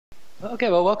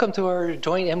Okay, well, welcome to our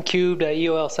joint M-Cubed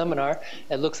EOL seminar.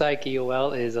 It looks like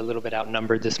EOL is a little bit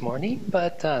outnumbered this morning,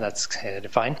 but that's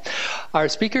fine. Our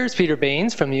speaker is Peter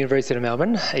Baines from the University of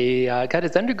Melbourne. He got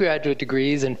his undergraduate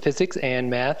degrees in physics and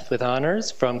math with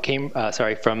honors from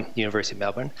the University of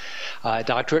Melbourne.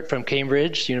 Doctorate from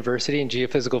Cambridge University in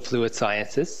geophysical fluid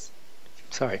sciences.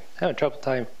 Sorry, having trouble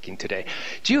talking today.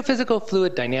 Geophysical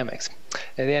fluid dynamics.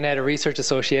 And then had a research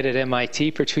associate at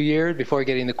MIT for 2 years before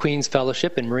getting the Queen's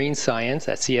Fellowship in Marine Science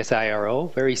at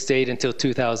CSIRO, where he stayed until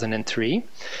 2003.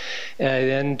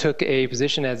 Then took a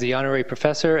position as the honorary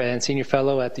professor and senior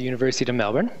fellow at the University of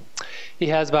Melbourne. He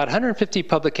has about 150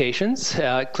 publications,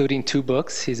 including 2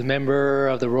 books. He's a member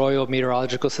of the Royal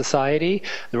Meteorological Society,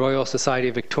 the Royal Society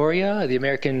of Victoria, the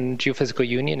American Geophysical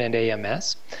Union, and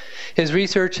AMS. His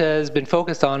research has been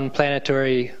focused on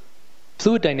planetary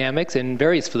fluid dynamics in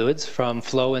various fluids, from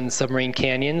flow in submarine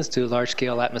canyons to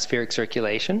large-scale atmospheric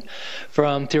circulation,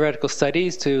 from theoretical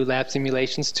studies to lab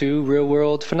simulations to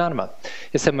real-world phenomena.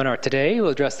 His seminar today will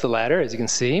address the latter, as you can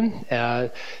see,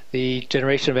 the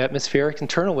generation of atmospheric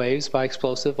internal waves by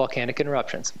explosive volcanic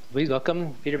eruptions. Please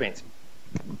welcome Peter Baines.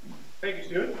 Thank you,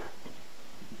 Stuart.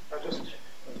 I'll just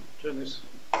turn this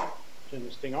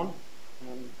thing on,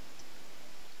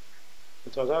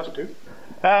 as I was asked to.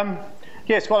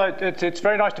 Yes, well, it's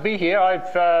very nice to be here.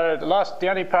 The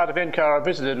only part of NCAR I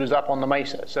visited was up on the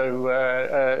mesa, so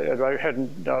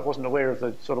I wasn't aware of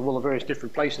the sort of all the various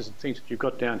different places and things that you've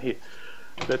got down here.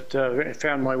 But I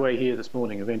found my way here this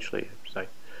morning eventually, I have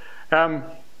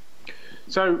to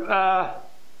say.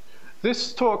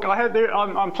 This talk,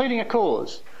 I'm pleading a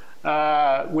cause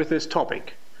with this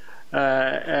topic,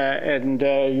 and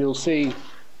you'll see,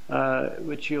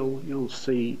 you'll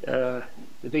see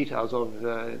the details of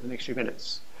the next few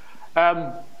minutes.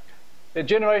 The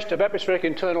generation of atmospheric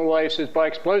internal waves is by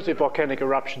explosive volcanic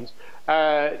eruptions.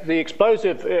 The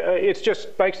explosive, it just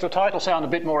makes the title sound a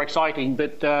bit more exciting,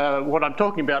 but what I'm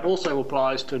talking about also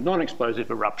applies to non-explosive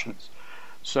eruptions.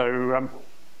 So,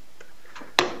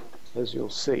 as you'll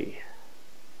see.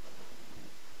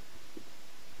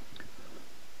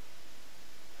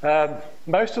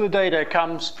 Most of the data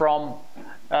comes from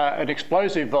an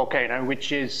explosive volcano,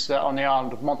 which is on the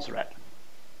island of Montserrat.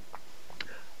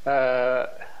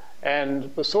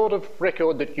 And the sort of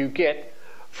record that you get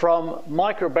from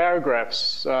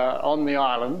microbarographs on the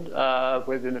island,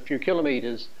 within a few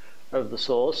kilometres of the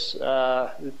source,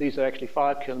 these are actually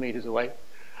 5 kilometres away,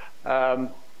 for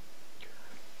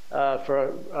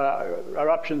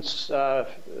eruptions,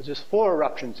 just 4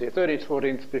 eruptions here, 13th,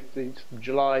 14th, 15th of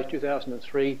July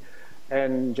 2003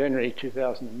 and January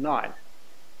 2009.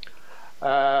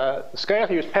 The scale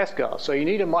here is Pascal, so you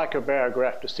need a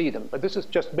microbarograph to see them, but this is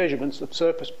just measurements of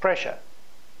surface pressure.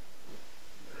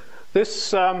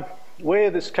 This,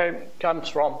 where this comes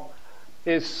from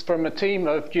is from a team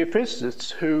of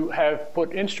geophysicists who have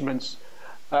put instruments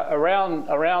around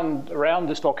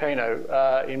this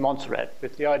volcano in Montserrat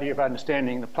with the idea of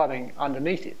understanding the plumbing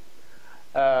underneath it,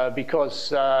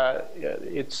 because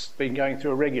it's been going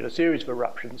through a regular series of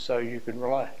eruptions, so you can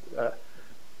rely.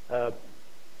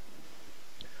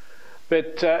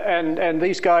 And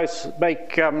these guys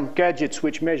make gadgets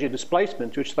which measure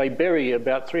displacements, which they bury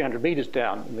about 300 meters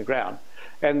down in the ground,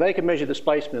 and they can measure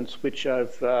displacements which are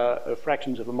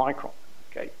fractions of a micron.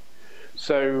 Okay,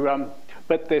 so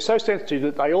but they're so sensitive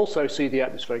that they also see the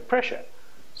atmospheric pressure.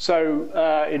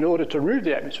 So in order to remove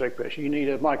the atmospheric pressure, you need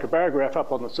a microbarograph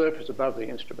up on the surface above the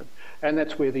instrument, and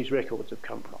that's where these records have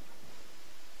come from.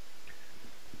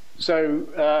 So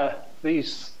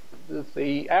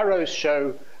the arrows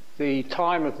show the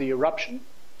time of the eruption,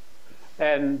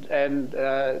 and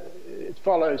it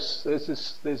follows. There's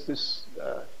this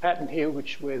pattern here,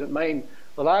 where the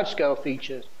large scale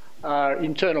features are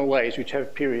internal waves, which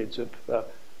have periods of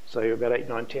say about 8,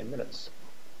 9, 10 minutes.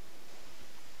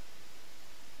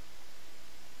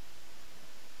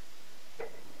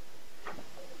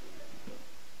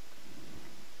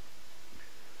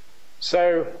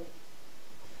 So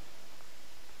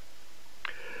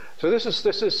this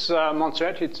is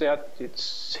Montserrat.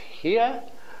 It's here.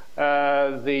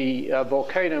 The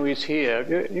volcano is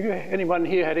here. Anyone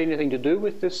here had anything to do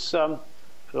with this?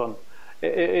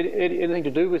 Anything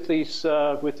to do with these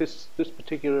with this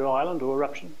particular island or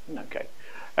eruption? Okay.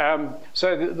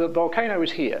 So the volcano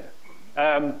is here,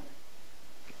 and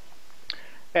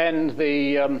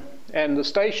the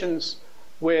stations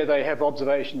where they have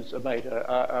observations are made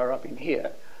are up in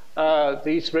here.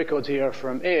 These records here are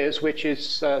from AIRS, which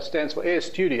stands for Air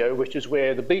Studio, which is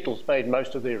where the Beatles made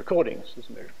most of their recordings,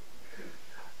 isn't it?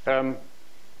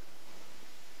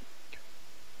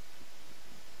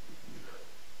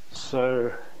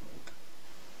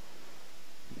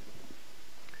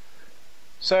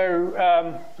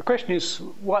 So the question is,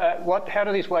 how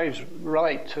do these waves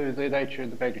relate to the nature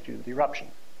and the magnitude of the eruption?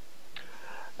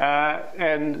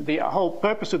 And the whole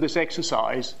purpose of this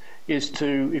exercise is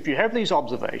to, if you have these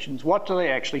observations, what do they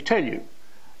actually tell you?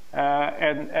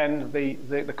 And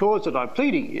the cause that I'm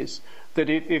pleading is that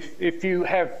if you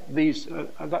have these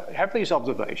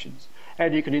observations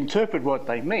and you can interpret what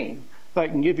they mean, they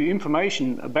can give you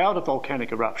information about a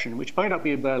volcanic eruption which may not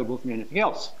be available from anything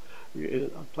else.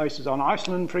 Places on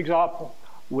Iceland, for example,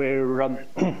 where I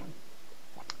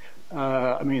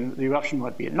mean, the eruption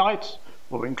might be at night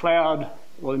or in cloud,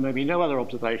 or there may be no other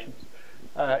observations.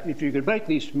 If you could make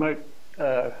these remote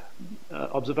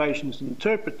observations and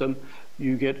interpret them,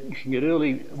 you can get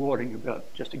early warning about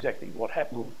just exactly what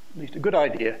happened, or at least a good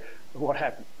idea of what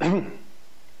happened.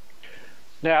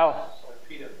 Now, so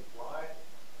Peter, why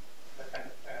an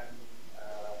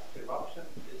eruption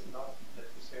is not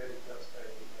necessarily just a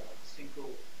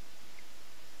single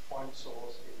point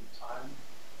source in time?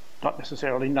 Not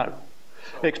necessarily, no.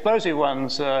 So explosive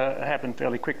ones happen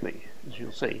fairly quickly, as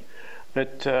you'll see,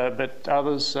 but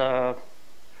others.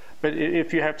 But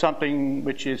if you have something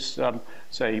which is,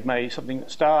 say, something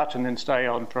that starts and then stay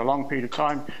on for a long period of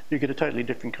time, you get a totally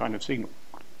different kind of signal.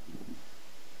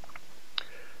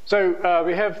 So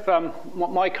we have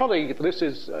my colleague for this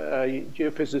is a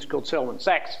geophysicist called Baines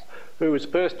Sacks, who was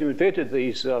the person who invented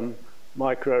these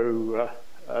micro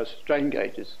strain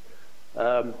gauges.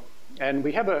 And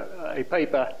we have a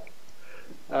paper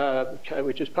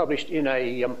which is published in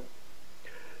a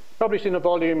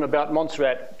volume about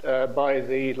Montserrat by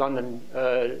the London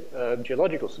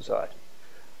Geological Society.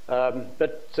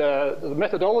 But the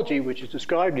methodology which is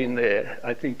described in there,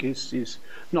 I think, is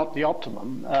not the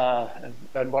optimum.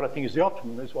 And what I think is the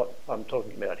optimum is what I'm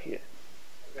talking about here.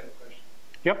 I've got a question.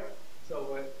 Yep. So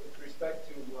with respect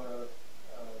to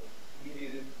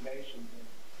immediate information,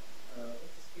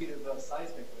 what's the speed of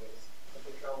seismic waves? Have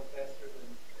they travel faster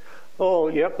than? Oh,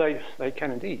 yep, they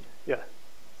can indeed, yeah. So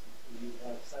you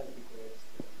have seismic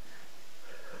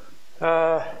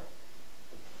waves.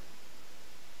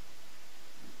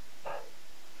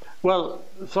 Well,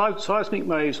 seismic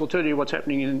waves will tell you what's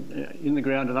happening in the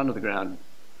ground and under the ground.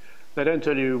 They don't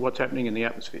tell you what's happening in the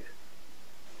atmosphere,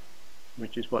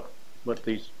 which is what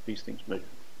these things move.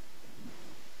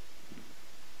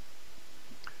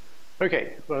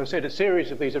 Okay, well, I said a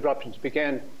series of these eruptions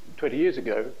began 20 years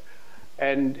ago,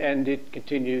 and it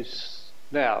continues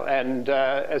now. And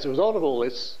as a result of all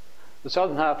this, the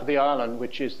southern half of the island,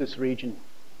 which is this region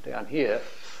down here,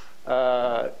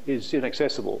 is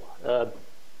inaccessible.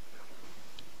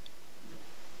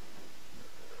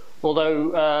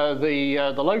 Although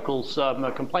the locals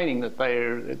are complaining that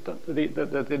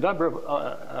the number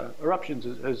of eruptions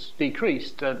has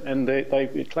decreased, and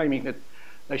they're claiming that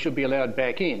they should be allowed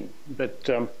back in. But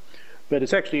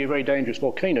it's actually a very dangerous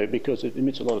volcano because it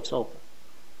emits a lot of sulfur.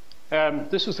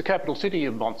 This is the capital city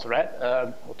of Montserrat,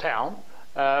 or town,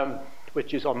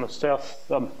 which is on the south.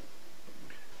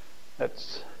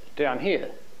 That's down here.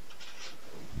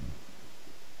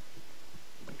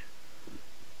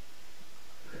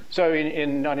 So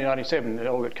in 1997, it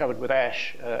all got covered with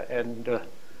ash, and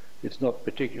it's not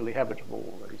particularly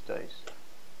habitable these days.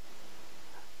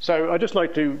 So I'd just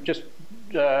like to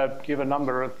give a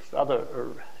number of other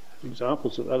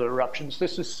examples of other eruptions.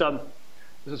 This is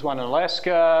one in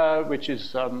Alaska, which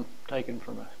is taken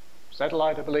from a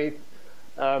satellite, I believe,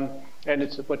 and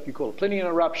it's what you call a Plinian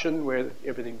eruption, where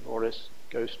everything more or less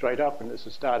goes straight up, and this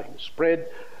is starting to spread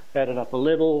at an upper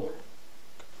level.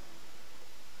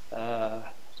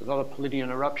 It's another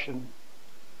Plinian eruption.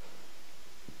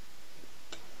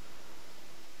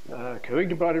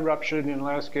 Coignobite eruption in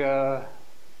Alaska,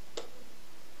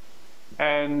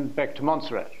 and back to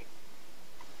Montserrat.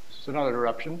 This is another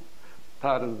eruption,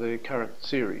 part of the current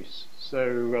series.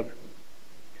 So,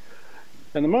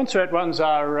 and the Montserrat ones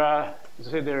are, as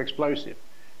I said, they're explosive.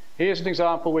 Here's an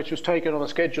example which was taken on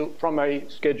from a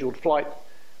scheduled flight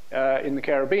in the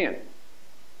Caribbean.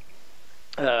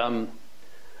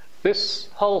 This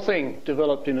whole thing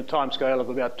developed in a timescale of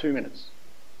about 2 minutes.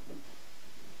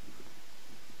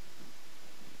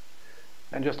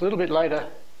 And just a little bit later,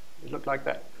 it looked like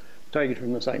that, taken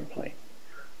from the same plane.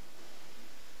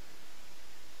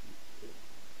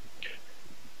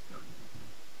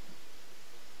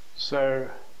 So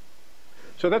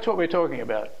that's what we're talking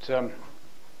about.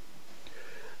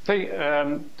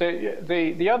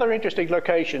 The other interesting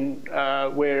location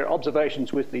where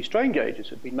observations with the strain gauges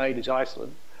have been made is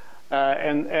Iceland.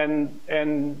 And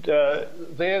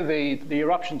there the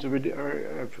eruptions are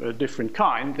of a different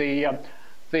kind. The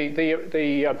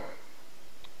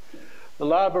the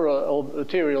lava or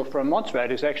material from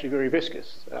Montserrat is actually very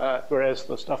viscous, whereas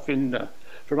the stuff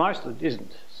from Iceland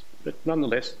isn't. But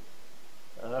nonetheless,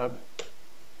 the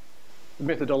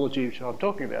methodology which I'm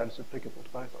talking about is applicable to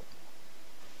both of them.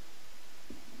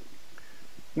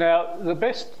 Now, the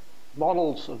best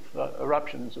models of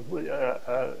eruptions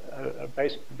have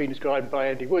been described by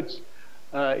Andy Woods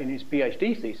in his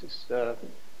PhD thesis.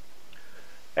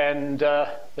 And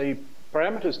the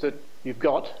parameters that you've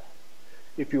got,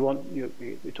 if you want, you're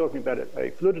talking about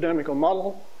a fluid dynamical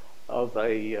model of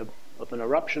an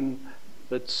eruption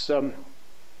that's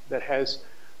that has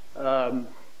a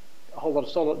whole lot of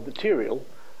solid material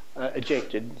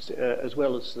ejected, as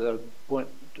well as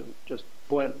just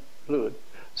buoyant fluid.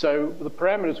 So the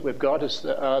parameters we've got is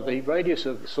the radius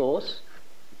of the source,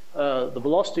 the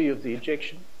velocity of the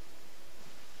ejection,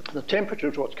 the temperature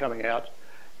of what's coming out,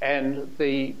 and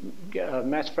the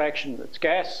mass fraction that's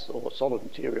gas or solid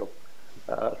material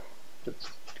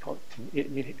that's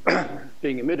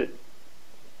being emitted.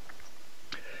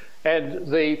 And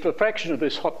the fraction of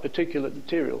this hot particulate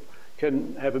material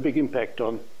can have a big impact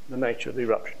on the nature of the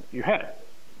eruption you have.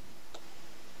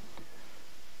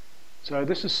 So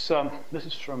this is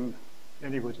from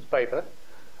Andy Woods' paper.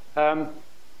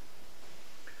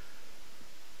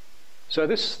 So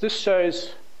this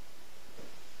shows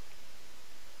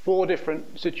 4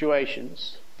 different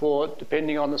situations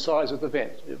depending on the size of the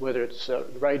vent, whether it's the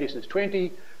radius is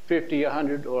 20, 50,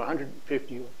 100, or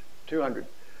 150 or 200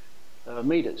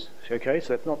 meters. Okay, so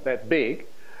that's not that big.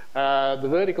 The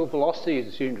vertical velocity is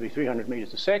assumed to be 300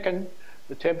 meters a second.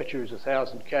 The temperature is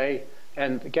 1000 K.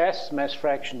 And the gas mass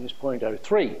fraction is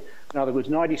 0.03. In other words,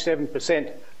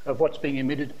 97% of what's being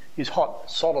emitted is hot,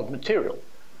 solid material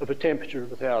of a temperature of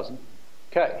 1000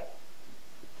 K.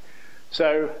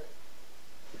 So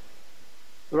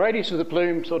the radius of the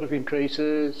plume sort of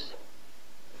increases.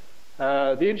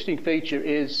 The interesting feature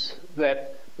is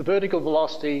that the vertical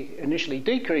velocity initially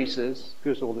decreases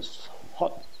because all this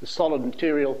hot, the solid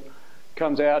material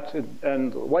comes out,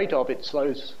 and the weight of it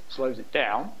slows it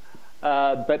down.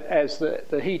 But as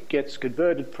the heat gets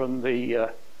converted from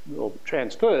or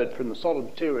transferred from the solid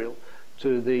material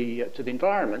to the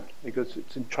environment, because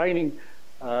it's entraining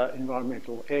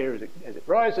environmental air as it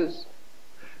rises,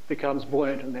 becomes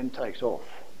buoyant and then takes off,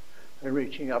 and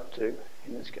reaching up to,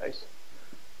 in this case,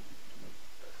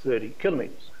 30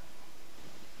 kilometres.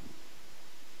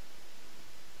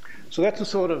 So that's the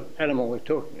sort of animal we're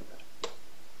talking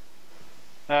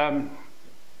about.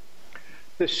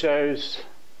 This shows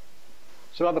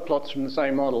some other plots from the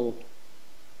same model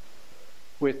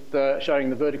with showing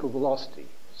the vertical velocity.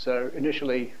 So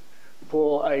initially,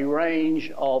 for a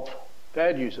range of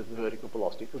values of the vertical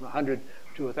velocity from 100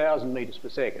 to 1000 meters per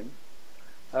second.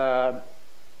 The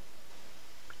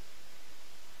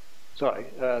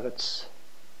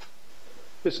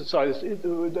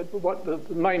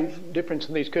main difference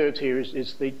in these curves here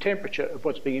is the temperature of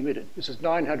what's being emitted. This is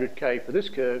 900 K for this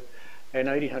curve and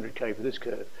 1800 K for this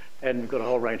curve, and we've got a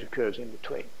whole range of curves in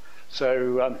between.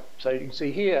 So, so you can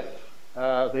see here,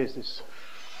 there's this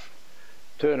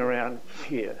turnaround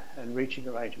here and reaching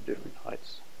a range of different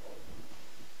heights.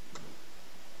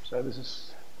 So this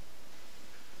is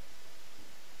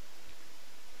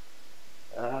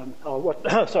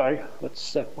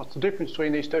what's the difference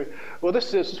between these two? Well,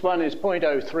 this one is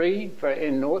 0.03 for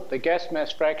N naught. The gas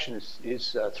mass fraction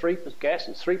is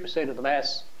 3% of the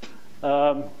mass,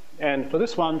 and for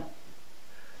this one,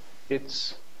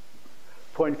 it's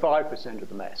 0.5% of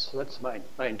the mass. So that's the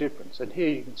main difference. And here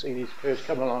you can see these curves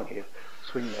come along here,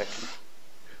 swing back, and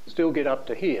still get up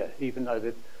to here, even though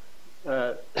they're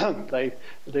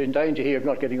in danger here of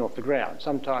not getting off the ground.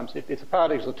 Sometimes, if the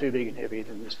particles are too big and heavy,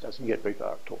 then this doesn't get very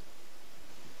far at all.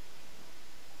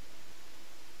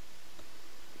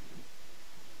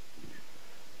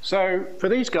 So for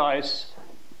these guys,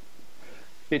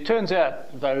 it turns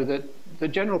out, though, that the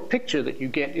general picture that you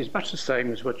get is much the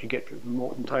same as what you get from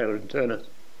Morton, Taylor and Turner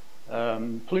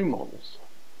plume models.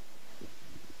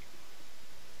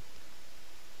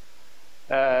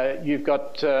 You've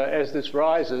got, as this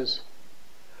rises,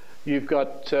 you've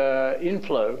got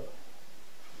inflow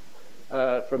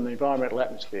from the environmental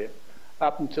atmosphere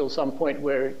up until some point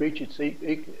where it reaches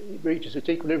its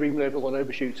equilibrium level and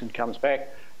overshoots and comes back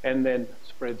and then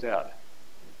spreads out.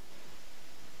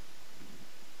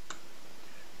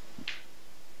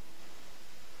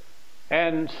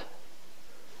 And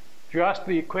if you ask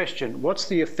the question, what's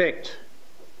the effect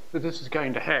that this is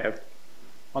going to have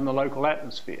on the local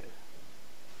atmosphere?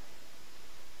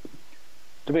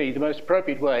 To me, the most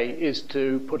appropriate way is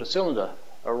to put a cylinder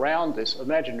around this,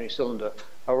 imaginary cylinder,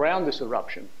 around this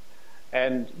eruption,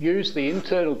 and use the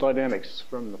internal dynamics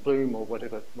from the plume or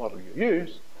whatever model you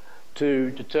use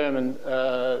to determine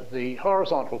the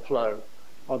horizontal flow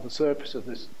on the surface of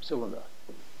this cylinder.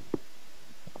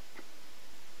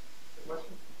 The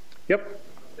question? Yep.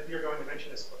 If you're going to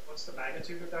mention this, what's the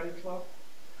magnitude of that inflow?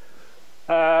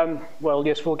 Well,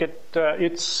 yes, we'll get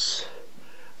it's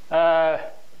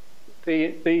about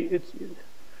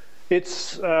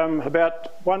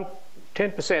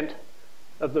 10%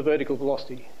 of the vertical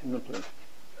velocity in the plume.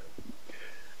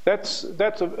 That's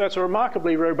a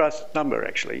remarkably robust number,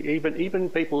 actually. Even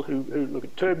people who look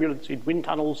at turbulence in wind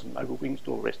tunnels and over wings and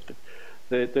all the rest of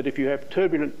it, that if you have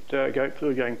turbulent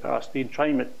fluid going past, the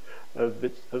entrainment of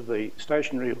the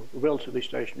stationary, or relatively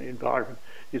stationary environment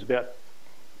is about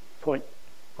 0.09,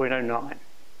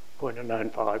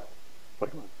 0.095,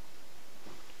 0.1.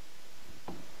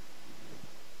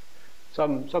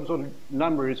 Some sort of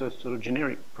number is a sort of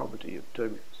generic property of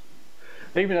turbulence.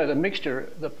 Even though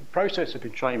the process of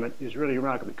entrainment is really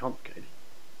remarkably complicated.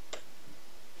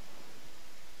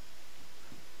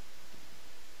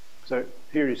 So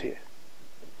here it is here.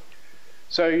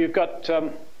 So you've got,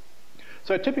 so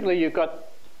typically you've got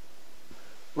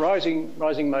rising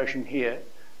motion here.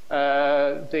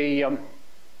 The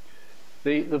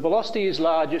velocity is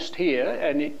largest here,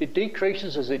 and it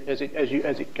decreases as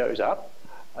it goes up,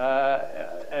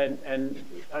 and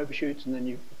overshoots, and then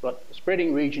you've got a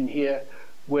spreading region here,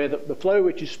 where the flow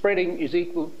which is spreading is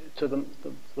equal to the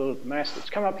mass that's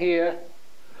come up here,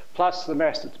 plus the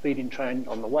mass that's been entrained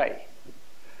on the way.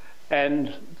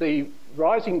 And the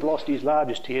rising velocity is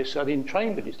largest here, so the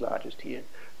entrainment is largest here.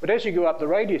 But as you go up, the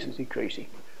radius is decreasing.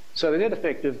 So the net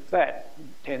effect of that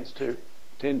tends to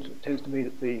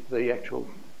mean that the actual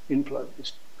inflow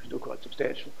is still quite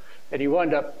substantial. And you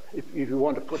wind up, if you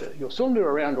want to put your cylinder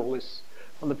around all this,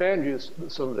 on the boundary of the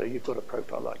cylinder, you've got a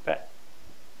profile like that.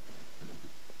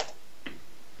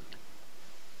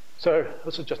 So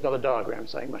this is just another diagram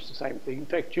saying much the same thing. In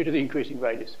fact, due to the increasing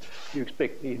radius, you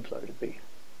expect the inflow to be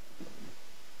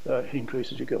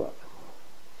increase as you go up.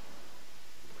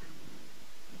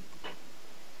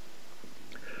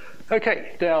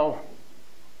 Okay, now,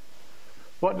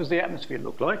 what does the atmosphere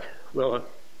look like? Well,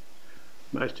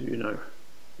 most of you know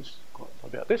quite a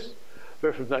lot about this.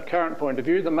 But from that current point of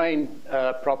view, the main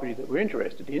property that we're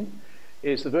interested in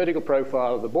is the vertical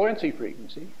profile of the buoyancy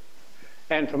frequency.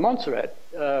 And for Montserrat,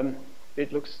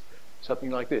 it looks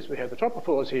something like this. We have the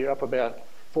tropospheres here up about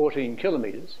 14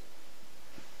 kilometres.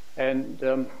 And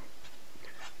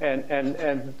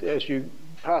as you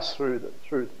pass through the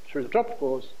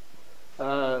tropospheres,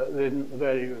 then the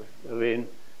value of N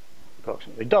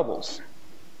approximately doubles.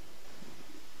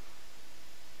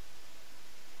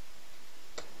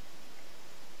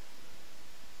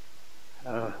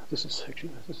 This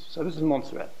is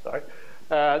Montserrat, sorry.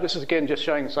 This is again just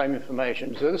showing the same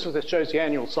information. So this shows the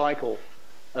annual cycle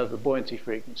of the buoyancy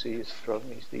frequencies from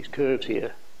these curves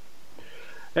here.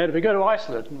 And if we go to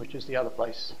Iceland, which is the other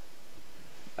place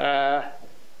that's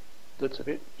of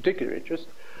particular interest,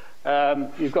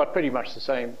 you've got pretty much the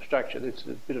same structure. There's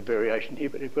a bit of variation here,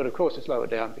 but of course it's lower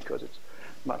down because it's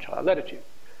much higher latitude.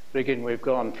 But again, we've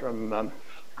gone from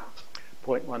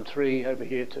 0.13 over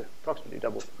here to approximately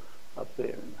double up there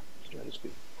in the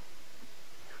stratosphere.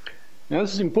 Now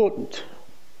this is important,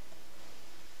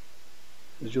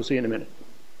 as you'll see in a minute.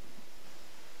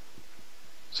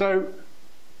 So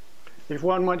if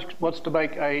one wants to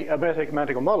make a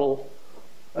mathematical model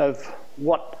of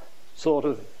what sort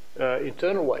of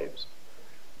internal waves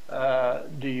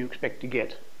do you expect to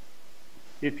get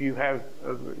if you have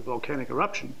a volcanic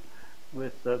eruption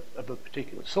of a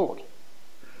particular sort,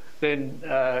 then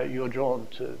you're drawn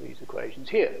to these equations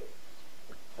here.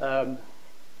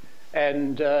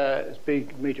 As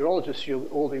big meteorologists, you'll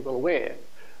all be well aware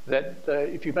that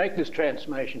if you make this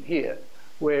transformation here,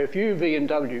 where if u, v, and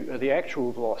w are the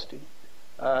actual velocity,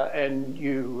 and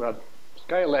you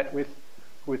scale that with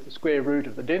the square root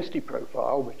of the density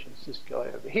profile, which is this guy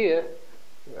over here,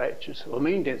 where h is the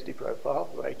mean density profile,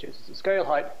 where h is the scale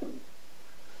height,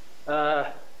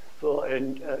 to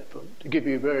give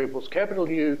you variables capital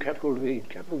U, capital V,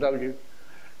 capital W,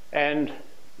 and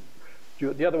do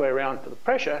it the other way around for the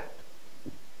pressure,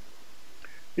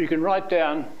 you can write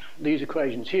down these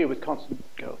equations here with constant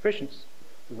coefficients,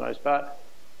 for the most part,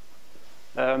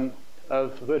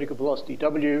 of vertical velocity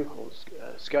W, or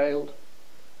scaled,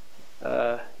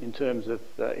 in terms of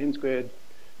n squared,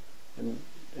 and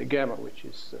gamma, which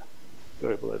is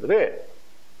variable over there.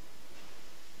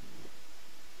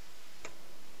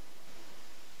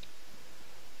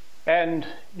 And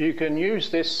you can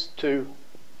use this to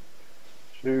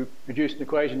produce an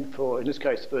equation for, in this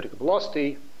case, the vertical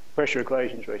velocity. Pressure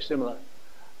equation is very similar.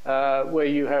 where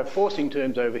you have forcing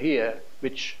terms over here,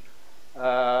 which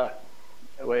where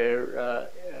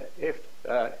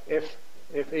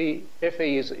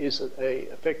Fe is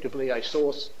effectively a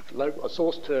source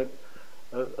term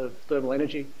of thermal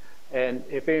energy, and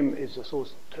Fm is a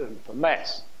source term for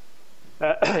mass.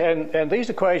 And these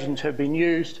equations have been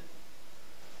used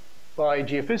by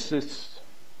geophysicists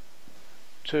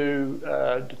to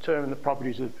determine the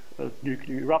properties of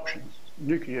nuclear eruptions,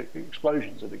 nuclear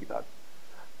explosions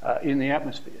in the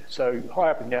atmosphere. So high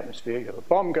up in the atmosphere, you have a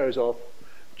bomb goes off,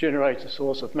 generates a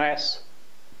source of mass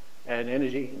and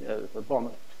energy, the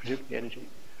bomb producing energy.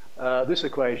 This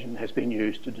equation has been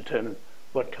used to determine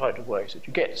what kind of waves that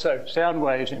you get. So sound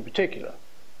waves in particular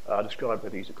are described by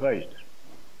these equations.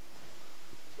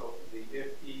 So the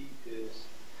Fe is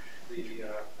the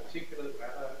particulate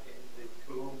matter in the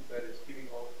plume that is giving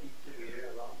all the heat to the air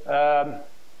around it?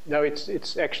 No,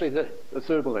 it's actually the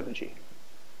thermal energy.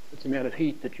 It's the amount of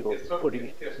heat that you're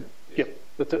putting in. Yep,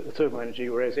 the thermal energy,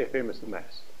 whereas Fm is the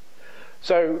mass.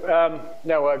 So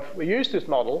now we used this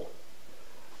model.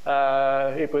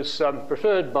 It was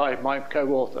preferred by my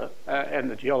co-author and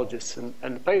the geologists, and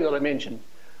the paper that I mentioned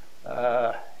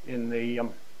in the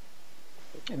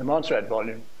Montserrat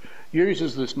volume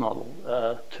uses this model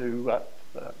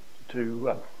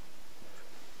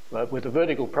with a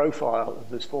vertical profile of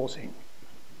this forcing,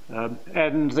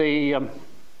 and the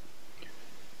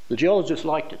geologists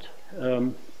liked it,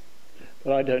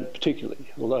 but I don't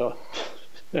particularly, although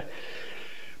I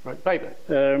wrote a paper.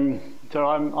 So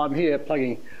I'm here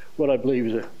plugging what I believe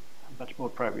is a much more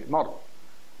appropriate model.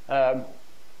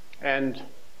 And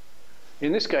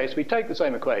in this case, we take the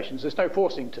same equations. There's no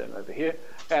forcing term over here,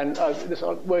 and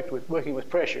working with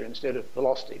pressure instead of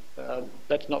velocity.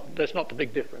 That's not the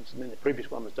big difference. I mean, the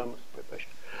previous one was done with pressure.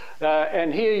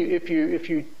 And here, if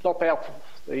you drop out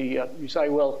you say,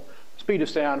 well, speed of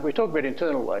sound. We talk about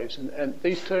internal waves, and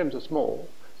these terms are small,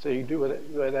 so you do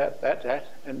without that,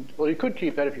 and well, you could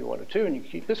keep that if you wanted to, and you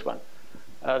keep this one.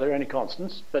 They're only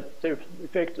constants, but their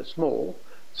effects are small.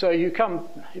 So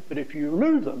but if you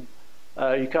remove them,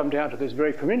 you come down to this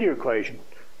very familiar equation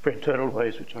for internal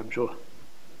waves, which I'm sure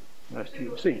most of you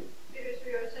have seen. So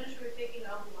you're essentially taking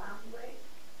out land wave?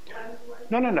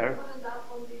 No. Wouldn't that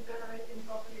one be generating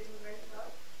properly the rate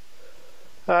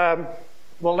of?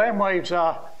 Well, land waves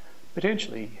are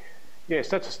potentially, yes,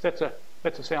 that's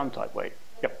a sound type wave.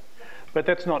 Yep, but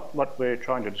that's not what we're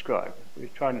trying to describe. We're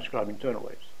trying to describe internal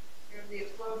waves. The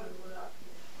explosion would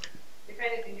if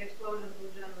anything, the explosion will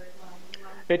generate land.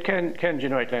 It can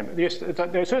generate land. Yes,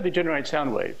 they certainly generate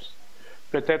sound waves,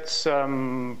 but that's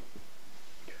I'm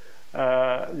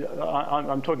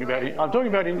talking about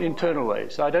internal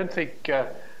waves. I don't think I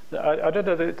don't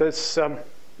know that there's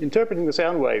interpreting the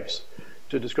sound waves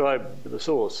to describe the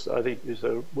source. I think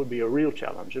would be a real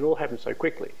challenge. It all happens so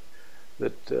quickly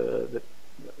that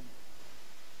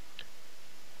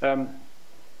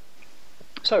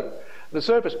so the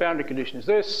surface boundary condition is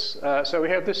this. So we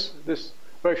have this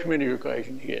very familiar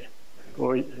equation here,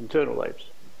 or internal waves.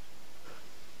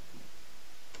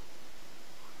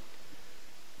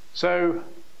 So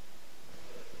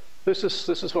this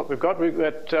is what we've got.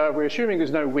 We're assuming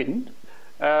there's no wind.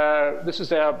 This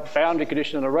is our boundary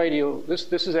condition on a radial.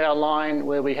 This is our line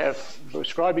where we have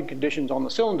describing conditions on the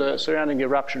cylinder surrounding the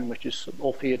eruption, which is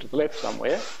off here to the left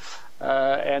somewhere.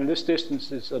 And this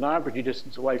distance is an arbitrary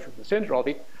distance away from the centre of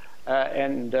it,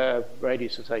 and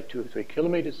radius is, say, 2 or 3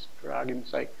 kilometres, for argument's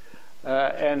sake.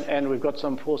 And we've got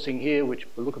some forcing here which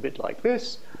will look a bit like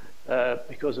this,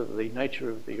 because of the nature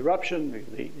of the eruption,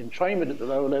 the entrainment at the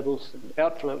lower levels, and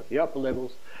outflow at the upper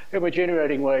levels, and we're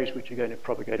generating waves which are going to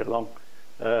propagate along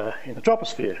in the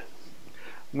troposphere,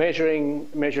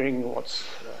 measuring what's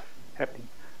happening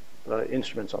by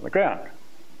instruments on the ground.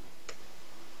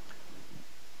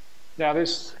 Now,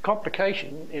 there's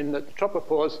complication in that the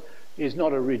tropopause is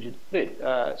not a rigid slit,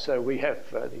 so we have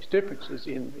these differences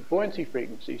in the buoyancy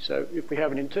frequency. So if we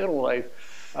have an internal wave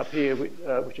up here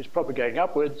which is propagating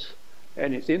upwards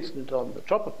and it's incident on the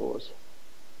tropopause,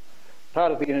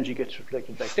 part of the energy gets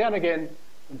reflected back down again,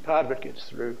 and part of it gets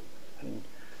through and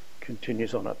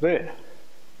continues on up there.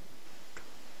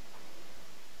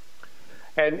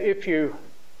 And if you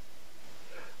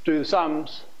do the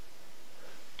sums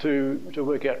to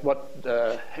work out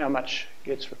how much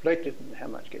gets reflected and how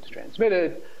much gets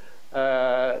transmitted,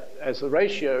 as the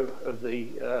ratio of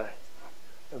the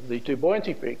two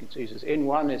buoyancy frequencies is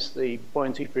N1 is the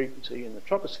buoyancy frequency in the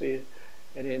troposphere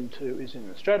and N2 is in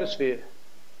the stratosphere,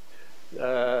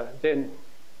 then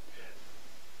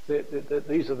This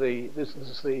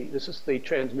is the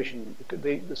transmission.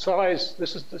 The size.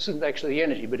 This isn't actually the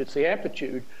energy, but it's the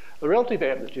amplitude, the relative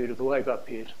amplitude of the wave up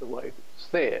here to the wave that's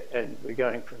there, and we're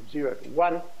going from 0 to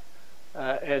 1,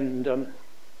 and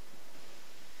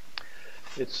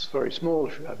it's very small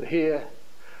if you're over here.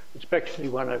 It's practically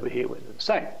 1 over here where they're the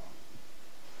same.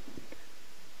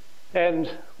 And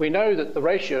we know that the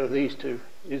ratio of these two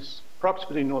is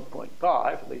approximately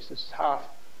 0.5, at least this is half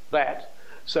that.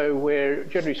 So we're,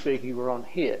 generally speaking, we're on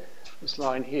here, this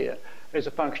line here, as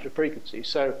a function of frequency.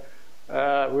 So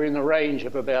we're in the range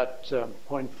of about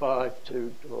 0.5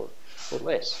 to or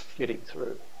less getting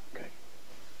through. Okay.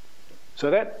 So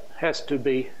that has to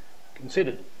be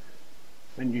considered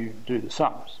when you do the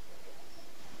sums.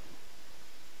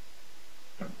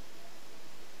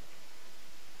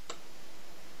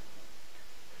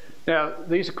 Now,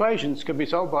 these equations can be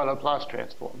solved by Laplace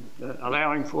transform,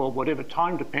 allowing for whatever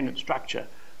time-dependent structure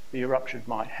the eruption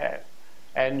might have.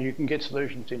 And you can get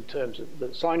solutions in terms of the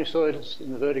sinusoids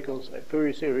in the verticals, the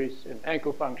Fourier series, and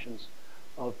angle functions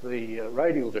of the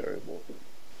radial variable.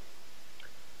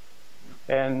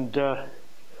 And I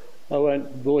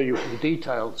won't bore you with the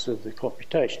details of the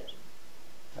computations,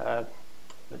 but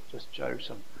just show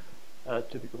some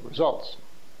typical results.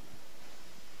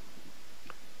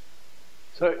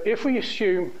 So if we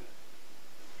assume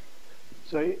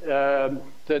that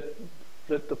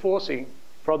the forcing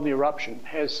from the eruption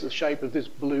has the shape of this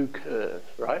blue curve,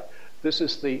 right? This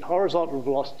is the horizontal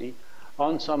velocity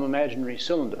on some imaginary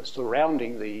cylinder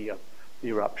surrounding the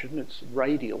eruption. It's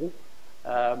radial.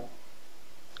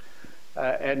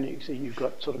 And you can see you've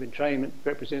got sort of entrainment,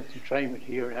 represents entrainment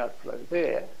here and outflow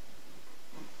there.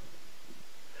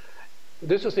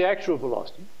 This is the actual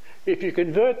velocity. If you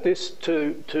convert this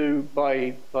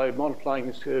by multiplying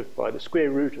this curve by the square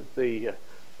root of the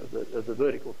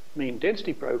vertical mean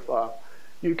density profile,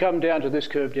 you come down to this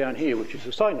curve down here, which is a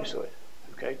sinusoid.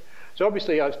 Okay, so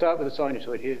obviously I start with a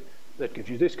sinusoid here that gives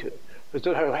you this curve.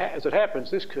 As it happens,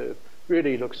 this curve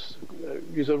really looks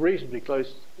is a reasonably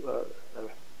close,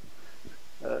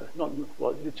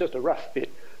 it's just a rough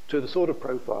fit to the sort of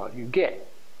profile you get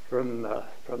from the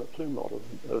plume model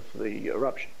of the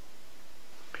eruption.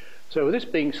 So with this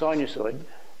being sinusoid,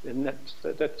 then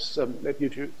that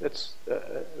gives you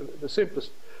the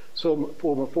simplest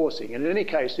form of forcing. And in any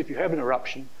case, if you have an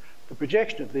eruption, the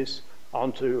projection of this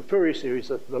onto a Fourier series,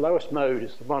 the lowest mode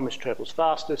is the one which travels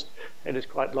fastest and is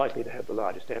quite likely to have the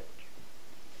largest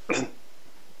amplitude.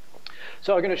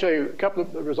 So I'm going to show you a couple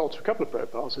of results for a couple of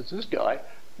profiles. It's this guy,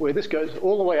 where this goes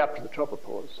all the way up to the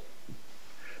tropopause.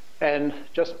 And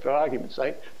just for argument's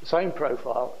sake, the same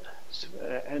profile,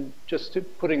 and just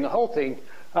putting the whole thing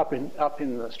up in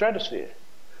the stratosphere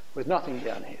with nothing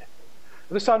down here.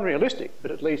 This is unrealistic, but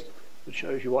at least it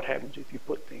shows you what happens if you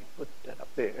put that up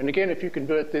there. And again, if you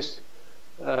convert this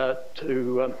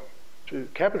to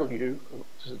capital U,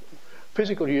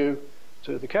 physical U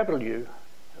to the capital U,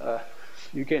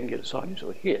 you can get a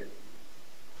sinusoid here.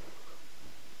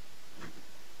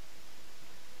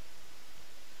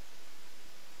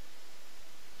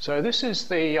 So this is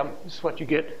what you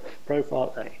get,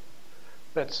 profile A.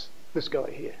 That's this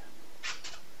guy here.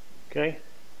 Okay.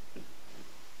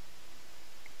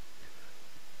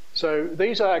 So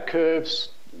these are curves.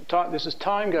 This is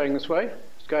time going this way,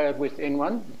 scaled with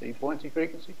n1, the buoyancy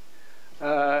frequency,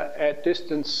 at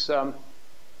distance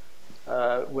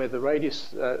where the radius,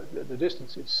 the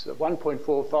distance is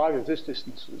 1.45. If this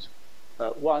distance is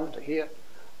 1 to here,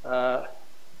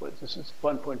 this is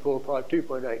 1.45,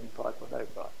 2.8, and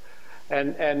 5.05.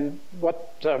 And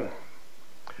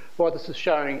what this is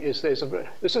showing is this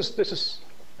is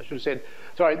I should have said,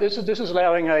 sorry, this is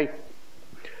allowing a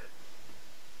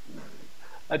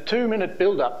 2-minute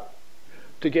build-up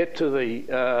to get to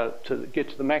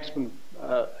the maximum.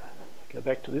 Go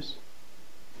back to this.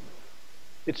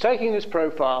 It's taking this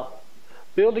profile,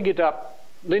 building it up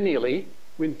linearly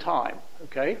with time.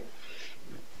 Okay.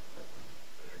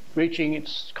 Reaching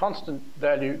its constant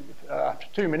value after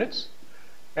 2 minutes,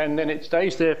 and then it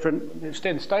stays there for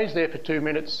 2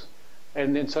 minutes,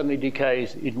 and then suddenly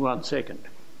decays in 1 second.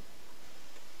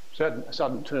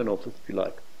 Sudden turn off, if you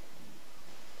like.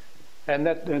 And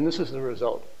this is the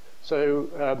result.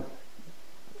 So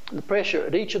the pressure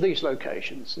at each of these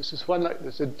locations, there's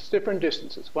different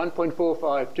distances: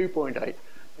 1.45, 2.8,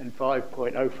 and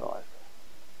 5.05.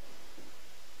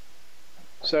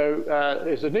 So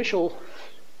there's initial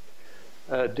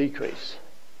decrease,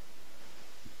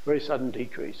 very sudden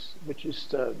decrease, which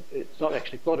is it's not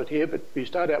actually plotted here, but you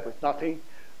start out with nothing.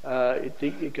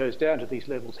 It goes down to these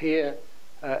levels here,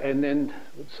 and then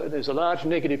so there's a large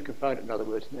negative component, in other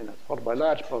words, and then it's followed by a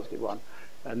large positive one,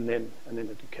 and then a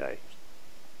decay.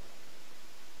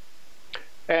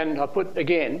 And I put,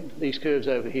 again, these curves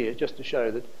over here just to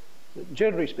show that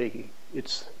generally speaking,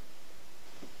 that's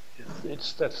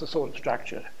the sort of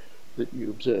structure that you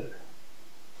observe.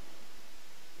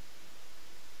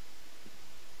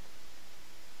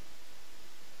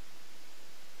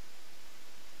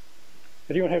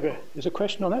 Anyone have is a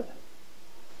question on that?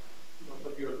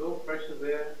 But your low pressure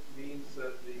there means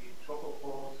that the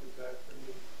tropopause is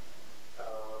actually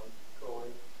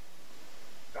going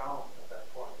down at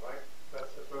that point, right?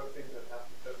 That's the first thing that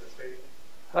happens at the station.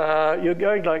 You're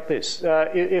going like this.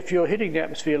 If you're hitting the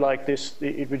atmosphere like this,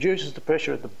 it reduces the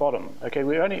pressure at the bottom. Okay,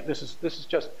 this is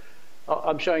just.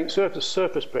 I'm showing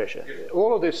surface pressure. Yes.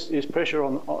 All of this is pressure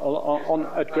at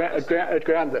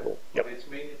ground level. Yep. But it's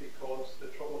mainly because the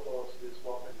tropopause is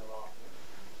whopping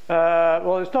around.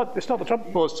 Well, it's not the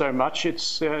tropopause so much.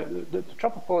 It's the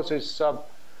tropopause is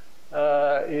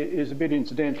a bit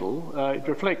incidental. It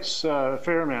reflects a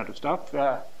fair amount of stuff.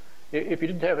 If you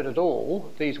didn't have it at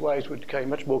all, these waves would decay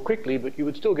much more quickly, but you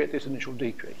would still get this initial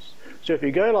decrease. So if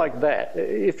you go like that,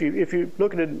 if you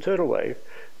look at an internal wave,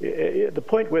 the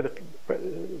point where the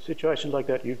situation like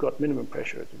that, you've got minimum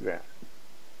pressure at the ground.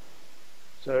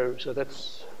 So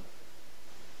that's.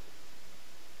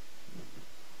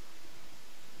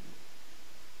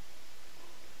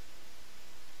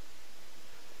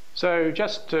 So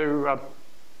just to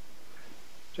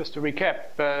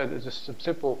recap, there's just some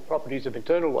simple properties of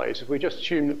internal waves. If we just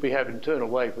assume that we have an internal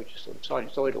wave which is sort of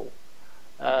sinusoidal,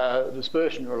 the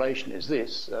dispersion relation is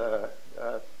this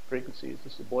frequency.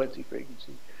 This is the buoyancy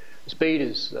frequency. The speed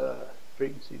is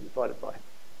frequency divided by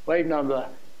wave number.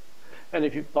 And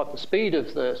if you've got the speed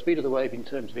of the wave in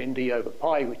terms of nd over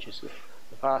pi, which is the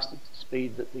fastest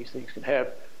speed that these things can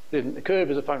have, then the curve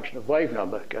is a function of wave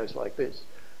number. It goes like this.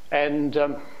 And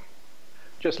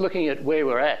just looking at where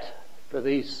we're at for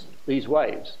these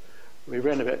waves, we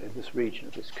ran about in this region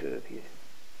of this curve here.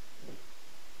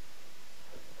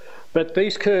 But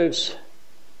these curves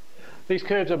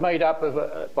are made up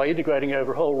of by integrating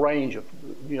over a whole range of,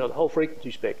 the whole frequency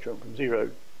spectrum from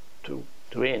 0 to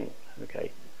n,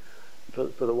 okay, for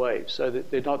the waves. So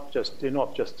that they're not just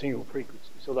single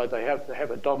frequencies, although they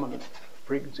have a dominant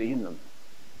frequency in them.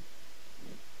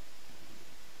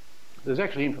 There's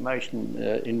actually information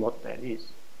in what that is.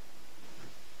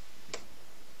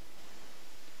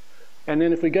 And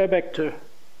then if we go back to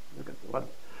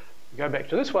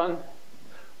this one,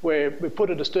 where we put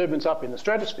a disturbance up in the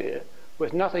stratosphere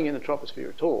with nothing in the troposphere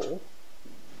at all,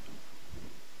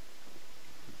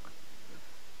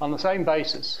 on the same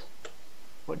basis,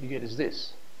 what you get is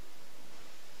this.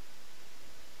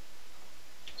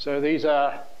 So this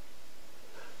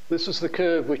is the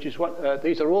curve, which is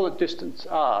these are all at distance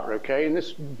r, okay, and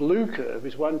this blue curve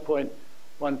is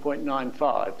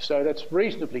 1.95, so that's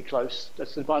reasonably close.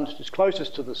 That's the one that's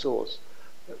closest to the source.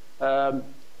 So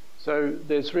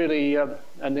there's really, and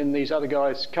then these other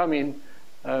guys come in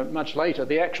much later.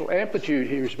 The actual amplitude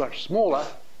here is much smaller,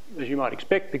 as you might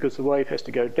expect, because the wave has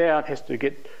to go down, has to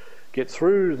get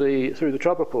through the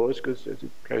tropopause, because as it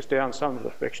goes down, some of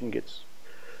the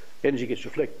energy gets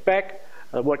reflected back.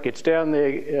 What gets down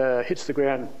there hits the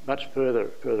ground much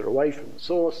further away from the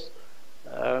source,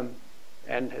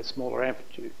 and has smaller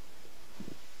amplitude.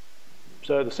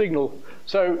 So the signal.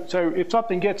 So if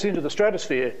something gets into the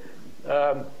stratosphere,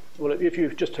 well, if you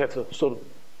just have the sort of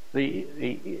the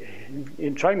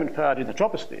entrainment part in the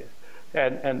troposphere,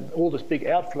 and all this big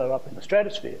outflow up in the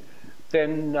stratosphere,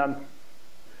 then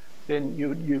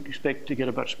you expect to get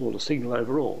a much smaller signal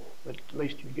overall. But at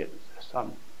least you get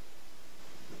some.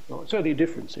 Well, it's only a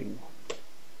different signal.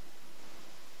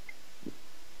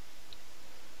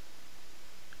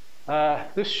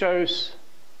 This shows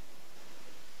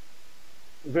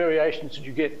the variations that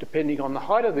you get depending on the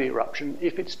height of the eruption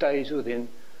if it stays within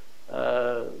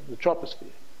the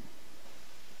troposphere.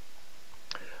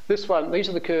 These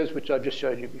are the curves which I've just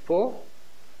showed you before.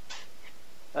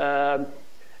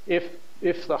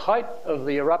 If the height of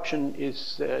the eruption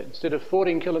is instead of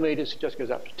 14 kilometres, it just goes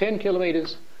up to 10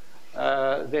 kilometres,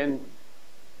 then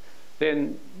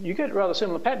you get a rather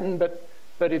similar pattern,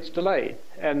 but it's delayed.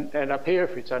 And up here,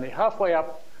 if it's only halfway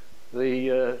up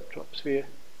the troposphere,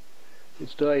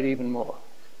 it's delayed even more.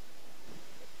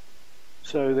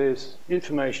 So there's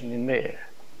information in there.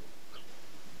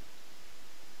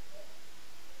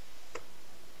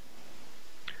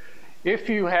 If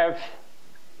you have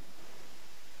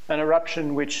an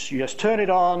eruption which you just turn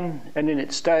it on and then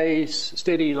it stays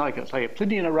steady, like say a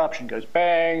Plinian eruption goes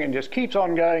bang and just keeps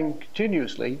on going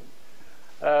continuously,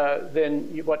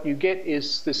 then what you get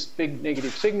is this big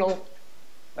negative signal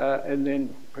and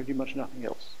then pretty much nothing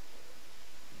else.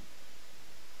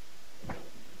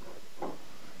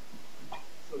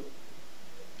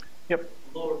 Yep.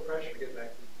 Lower pressure, get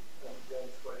back to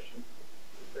Dan's question,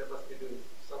 that must be due to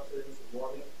subsidence and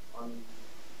warming on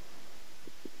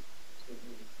the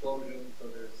explosion, so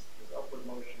there's upward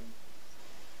motion.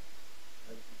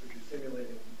 If you're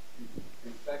simulating the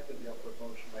effect of the upward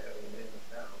motion by having an in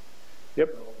and down. Yep.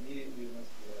 So immediately it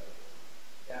must be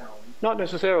down. Not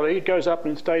necessarily. It goes up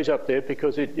and stays up there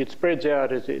because it spreads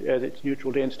out at its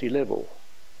neutral density level.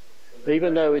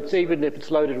 Even if it's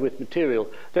loaded with material,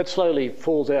 that slowly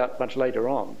falls out much later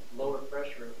on. Lower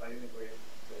pressure, if I integrate,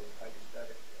 say,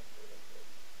 hydrostatic,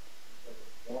 instead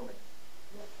of warming,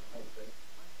 I would think.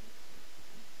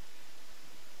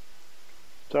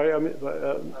 Sorry, I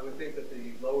would think that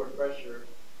the lower pressure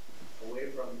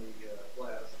away from the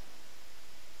blast,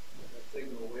 that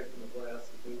signal away from the blast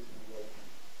is due to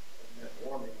net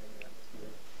warming in the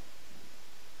atmosphere,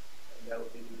 and that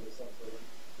would be due to some sort of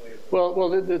way of. Well,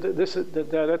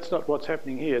 that's not what's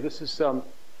happening here. This is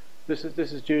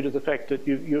due to the fact that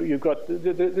you've got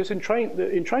this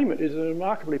entrainment is a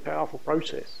remarkably powerful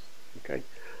process. Okay,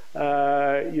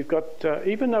 you've got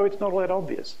even though it's not all that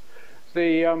obvious.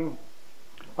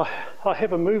 I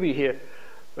have a movie here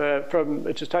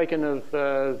which is taken of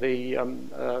the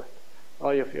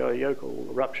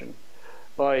Geol eruption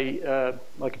by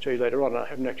I can show you later on. I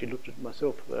haven't actually looked at it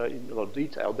myself in a lot of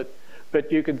detail, but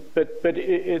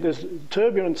there's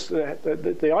turbulence.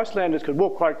 The Icelanders could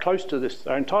walk quite close to this.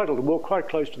 They're entitled to walk quite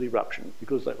close to the eruption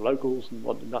because they're locals and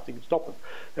nothing can stop them.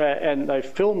 And they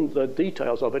filmed the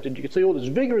details of it, and you can see all this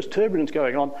vigorous turbulence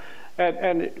going on.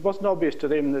 And it wasn't obvious to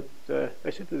them that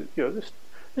they said, there's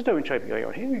no entrainment going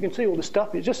on here. You can see all this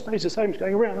stuff. It just stays the same. It's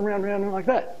going around and around and around like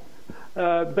that.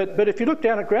 But if you look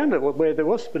down at ground level where there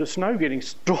was a bit of snow getting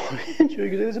stored into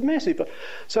it, there's a massive.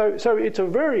 So it's a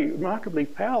very remarkably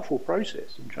powerful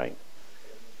process in training.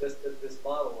 This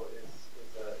model is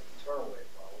an internal wave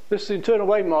model. This is the internal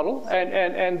wave model,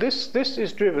 and this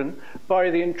is driven by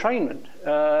the entrainment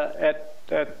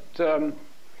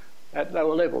at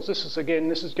lower levels. This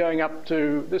is going up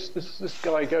to this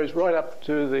guy goes right up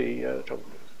to the troposphere.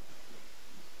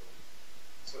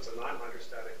 So it's a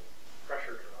non-hydrostatic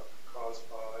pressure drop caused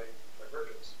by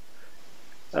divergence.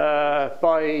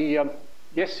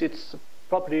 Yes, it's a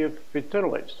property of internal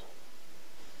waves.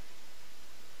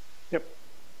 Yep,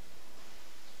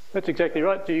 that's exactly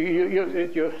right. Yeah,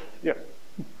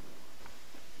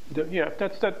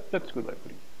 that's a good way of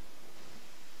putting it.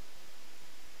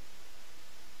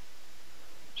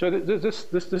 So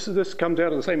this comes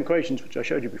out of the same equations which I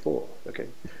showed you before. Okay,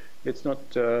 it's not.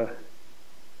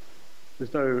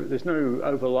 There's no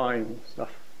overlying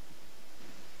stuff.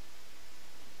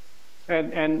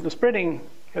 And the spreading,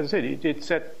 as I said,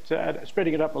 it's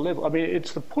spreading it up a level. I mean,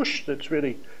 it's the push that's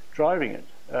really driving it.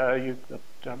 I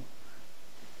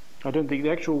don't think the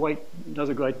actual weight does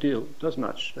a great deal, does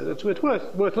much. It's worth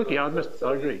looking at.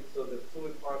 I agree. So the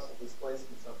fluid parcel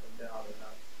displacements up and down are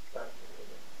not factor,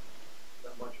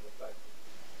 not much of a factor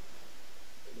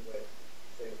in the way.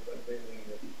 Say, it's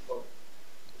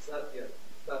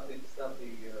not the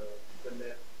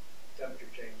net temperature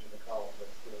change in the column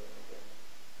that's doing anything.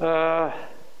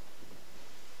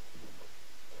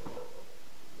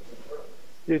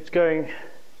 It's going.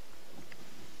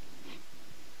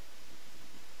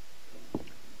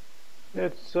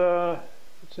 It's an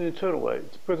internal wave.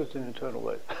 It's because it's an internal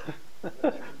wave.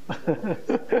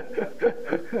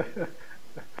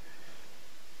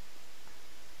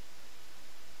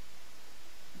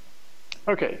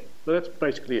 Okay, so that's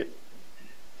basically it.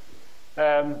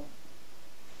 I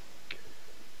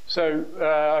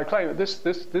claim that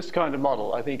this kind of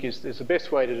model, I think, is the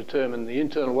best way to determine the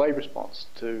internal wave response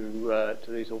to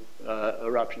these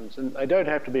eruptions, and they don't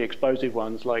have to be explosive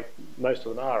ones like most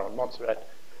of them are on Montserrat.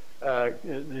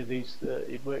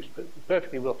 It works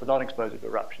perfectly well for non-explosive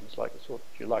eruptions like the sort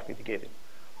that you're likely to get in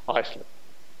Iceland.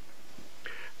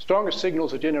 Strongest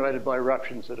signals are generated by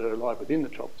eruptions that are alive within the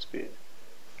troposphere,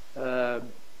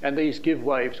 and these give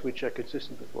waves which are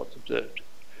consistent with what's observed.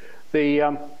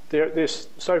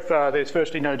 So far, there's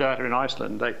firstly no data in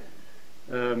Iceland.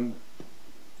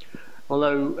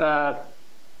 Although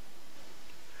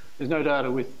there's no data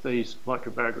with these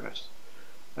microbarographs.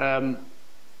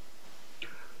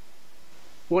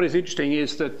 What is interesting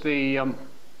is that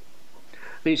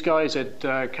these guys at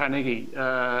Carnegie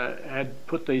had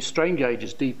put these strain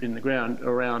gauges deep in the ground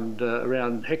around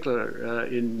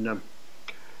Hekla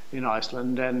in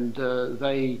Iceland, and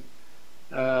they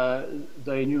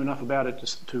knew enough about it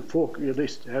to at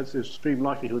least has this extreme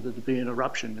likelihood that there'd be an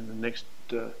eruption in the next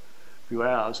few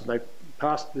hours. And they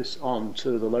passed this on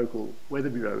to the local weather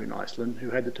bureau in Iceland, who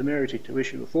had the temerity to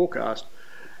issue a forecast,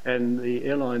 and the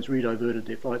airlines re-diverted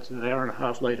their flights, and an hour and a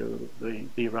half later the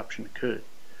eruption occurred.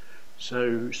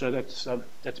 So that's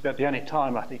about the only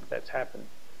time I think that's happened.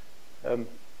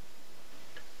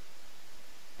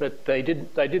 But they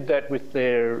did that with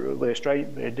their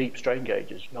deep strain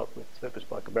gauges, not with surface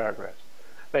microbarographs.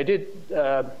 They did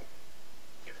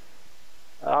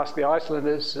ask the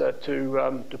Icelanders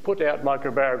to put out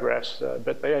microbarographs,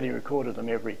 but they only recorded them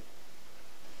every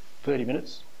 30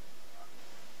 minutes.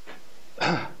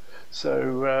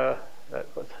 So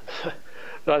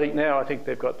I think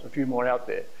they've got a few more out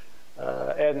there,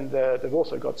 and they've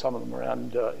also got some of them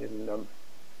around in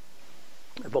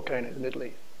Volcanic in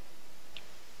Italy.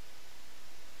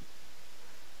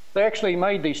 They actually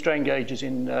made these strain gauges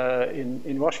in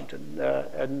Washington,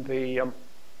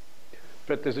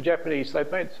 but there's a Japanese.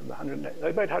 They've made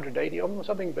 180 of them or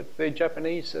something. But the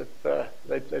Japanese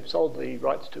they've sold the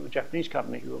rights to a Japanese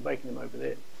company who are making them over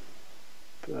there,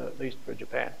 at least for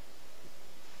Japan.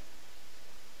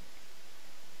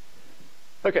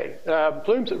 Okay,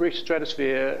 plumes that reach the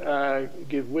stratosphere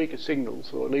give weaker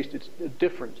signals, or at least it's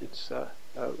different. It's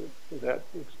without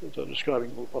sort of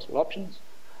describing all the possible options.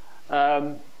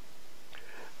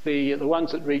 The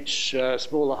ones that reach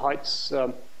smaller heights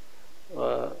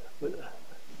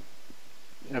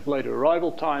have later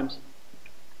arrival times.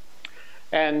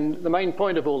 And the main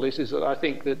point of all this is that I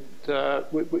think that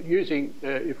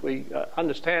if we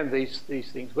understand these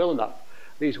things well enough,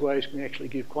 these waves can actually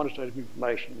give quantitative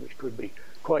information which could be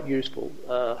quite useful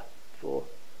for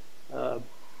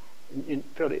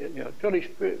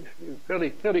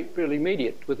fairly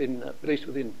immediate, within at least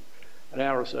within an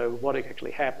hour or so, of what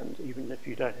actually happened, even if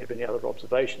you don't have any other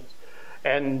observations.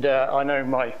 And I know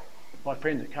my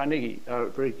friends at Carnegie are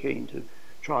very keen to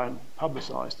try and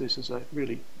publicise this as a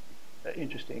really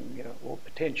interesting, or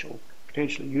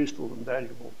potentially useful and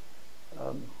valuable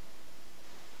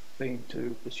thing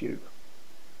to pursue.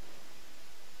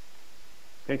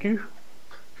 Thank you.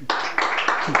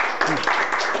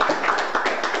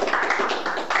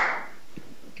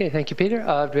 Okay, thank you, Peter.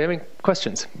 Do we have any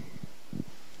questions?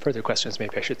 Further questions,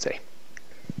 maybe I should say.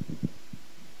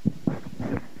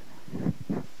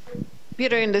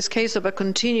 Peter, in this case of a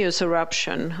continuous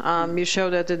eruption, you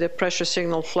show that the pressure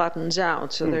signal flattens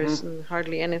out, so there's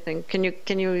hardly anything. Can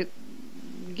you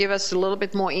give us a little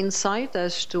bit more insight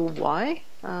as to why?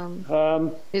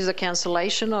 Is a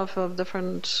cancellation of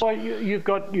different Well, you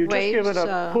just give it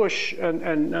a push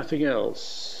and nothing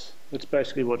else. That's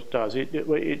basically what it does. It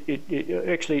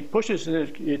actually pushes, and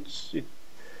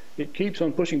it keeps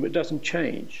on pushing, but doesn't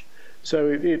change. So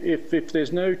if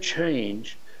there's no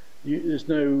change, there's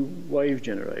no wave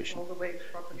generation. all the waves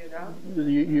propagate out?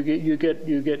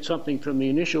 You get something from the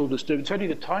initial disturbance. It's only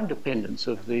the time dependence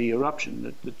of the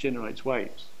eruption that generates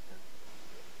waves.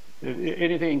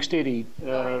 Anything steady.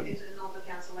 It's not the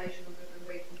cancellation of different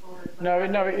wave components.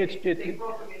 They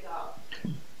propagate out.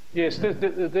 Yes,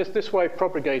 this wave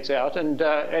propagates out, and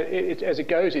as it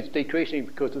goes, it's decreasing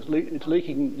because it's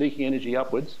leaking energy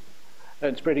upwards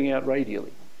and spreading out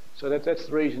radially. So that's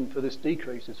the reason for this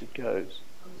decrease as it goes.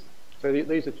 So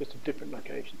these are just at different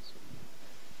locations.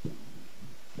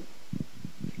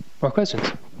 More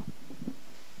questions?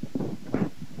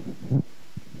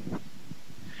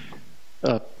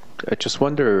 I just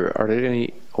wonder,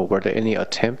 were there any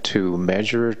attempt to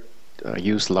measure,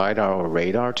 use LiDAR or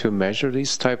radar to measure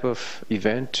this type of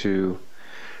event, to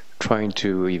trying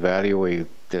to evaluate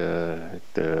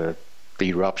the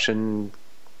eruption?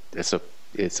 It's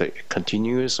a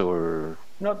continuous or?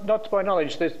 Not to my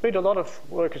knowledge. There's been a lot of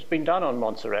work has been done on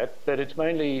Montserrat, but it's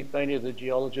mainly the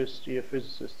geologists,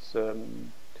 geophysicists.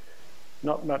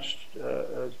 Not much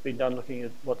has been done looking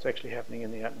at what's actually happening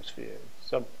in the atmosphere.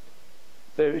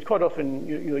 Quite often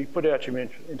you put out your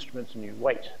instruments and you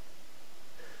wait.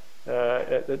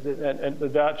 And the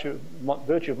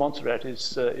virtue of Montserrat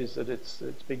is that it's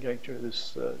been going through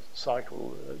this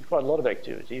cycle, quite a lot of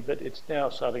activity, but it's now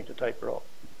starting to taper off.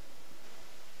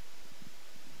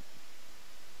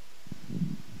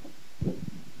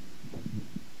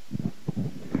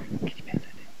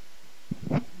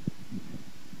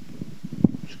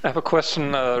 I have a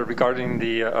question regarding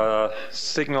the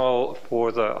signal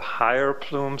for the higher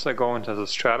plumes that go into the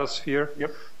stratosphere.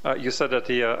 Yep. You said that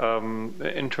the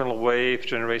internal wave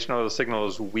generation of the signal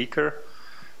is weaker.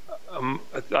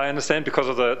 I understand because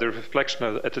of the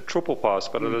reflection at the tropopause,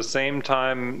 but at the same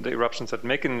time, the eruptions that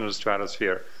make it into the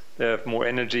stratosphere, they have more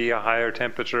energy, a higher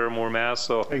temperature, more mass.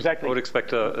 So exactly. I would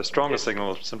expect a stronger Yes.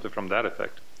 signal simply from that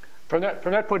effect. From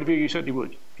that point of view, you certainly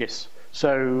would. Yes.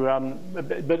 So,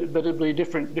 but it'll be a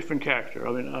different character.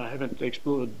 I mean, I haven't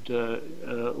explored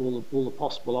all the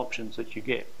possible options that you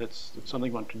get. That's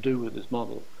something one can do with this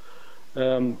model.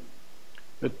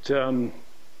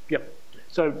 Yep.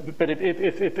 So, but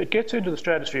if it gets into the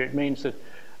stratosphere, it means that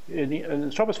in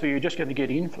the troposphere you're just going to get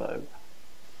inflow,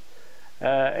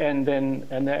 and then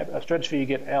the stratosphere you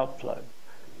get outflow,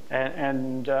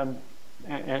 and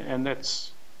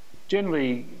that's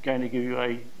generally going to give you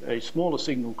a smaller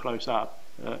signal close up,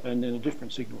 and then a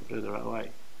different signal further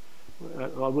away.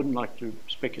 I wouldn't like to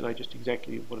speculate just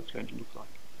exactly what it's going to look like.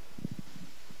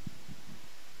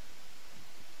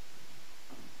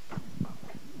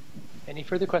 Any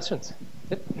further questions?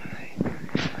 Yep.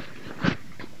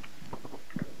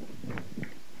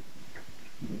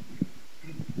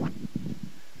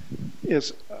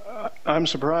 Yes, I'm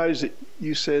surprised that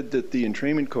you said that the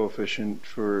entrainment coefficient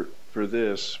for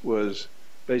this was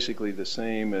basically the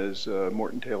same as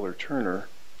Morton-Taylor-Turner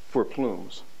for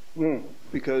plumes.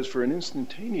 Because for an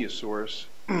instantaneous source,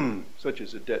 such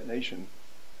as a detonation,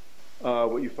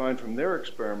 what you find from their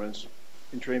experiments,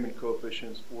 entrainment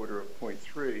coefficients order of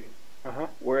 0.3.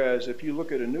 Whereas if you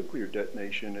look at a nuclear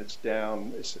detonation, it's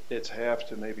down, it's half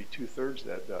to maybe 2/3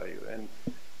 that value. And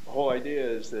the whole idea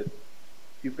is that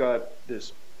you've got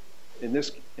this, in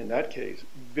that case,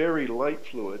 very light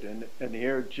fluid, and the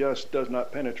air just does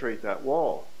not penetrate that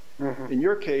wall. In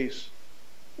your case,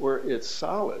 where it's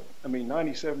solid, I mean,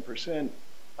 97%,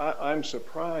 I'm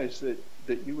surprised that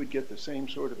you would get the same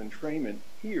sort of entrainment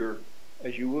here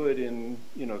as you would in,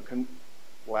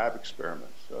 lab experiments.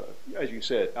 As you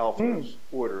said, alpha's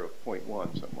order of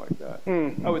 0.1, something like that.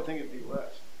 I would think it'd be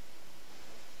less.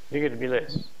 You think it'd be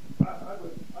less? I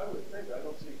would think. I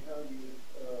don't see how you would,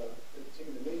 it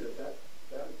seemed to me that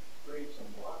would create some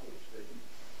blockage that you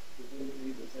would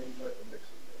need the same type of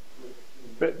mixing.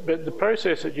 But the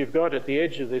process that you've got at the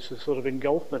edge of this is sort of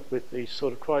engulfment with these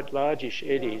sort of quite largish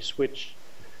eddies, which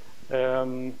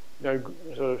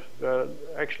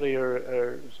actually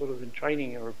are sort of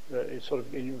entraining or is sort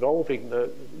of involving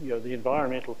the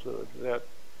environmental fluid.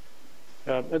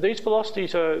 And these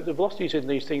velocities the velocities in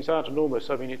these things aren't enormous.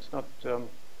 I mean, it's not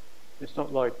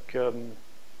like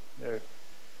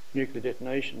nuclear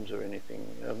detonations or anything.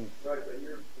 Right, but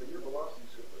your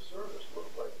velocities at the surface look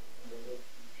like, you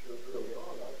showed early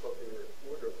on, I thought they were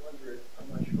order of 100. I'm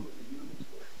not sure what the units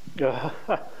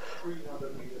were.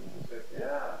 300 meters per second.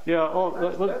 Yeah.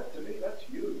 To me, that's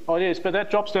huge. Oh, yes, but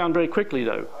that drops down very quickly,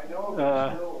 though. I know,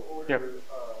 but still order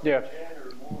 10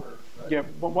 or more.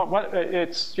 Right?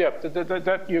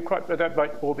 That you're quite. That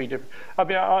might all be different. I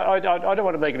mean, I don't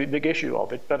want to make a big issue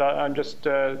of it, but I'm just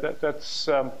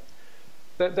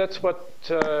that's what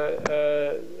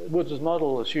Woods'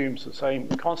 model assumes, the same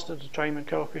constant entrainment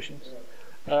coefficients.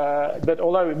 But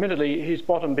although admittedly his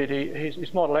bottom bit,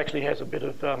 his model actually has a bit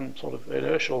of sort of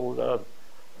inertial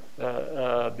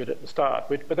bit at the start,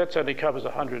 but that only covers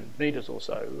 100 meters or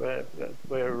so,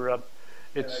 where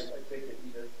it's. I take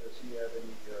it, does he have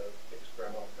any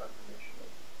experimental confirmation of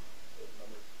those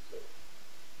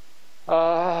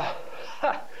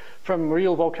numbers? From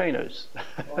real volcanoes.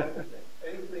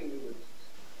 Anything that would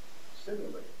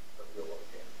simulate a real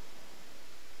volcano.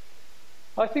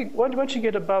 I think once you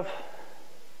get above.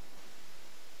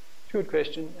 Good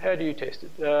question. How do you test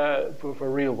it for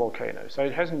real volcanoes? So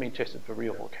it hasn't been tested for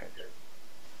real volcanoes.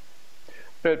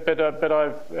 But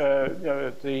I've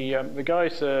the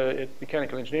guys at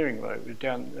Mechanical Engineering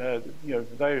down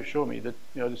they assure me that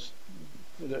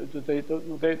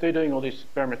they're doing all these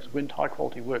experiments with high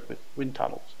quality work with wind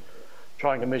tunnels,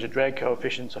 trying to measure drag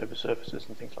coefficients over surfaces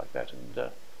and things like that, and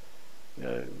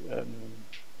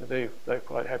they're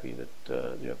quite happy that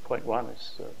 0.1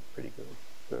 is pretty good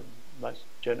for most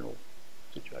general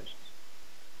situations.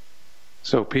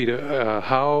 So, Peter,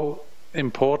 how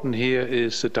important here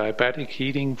is the diabatic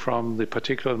heating from the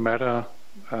particulate matter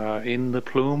in the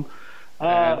plume?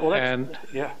 That's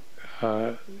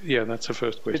the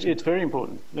first question. It's very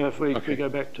important. If we go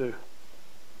back to.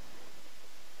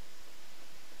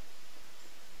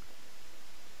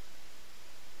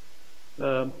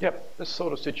 This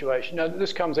sort of situation. Now,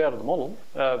 this comes out of the model,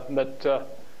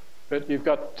 but you've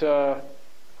got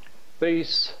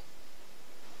these.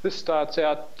 This starts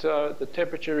out. The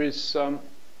temperature is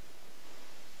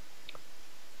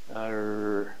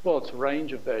it's a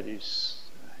range of values.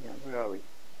 Where are we?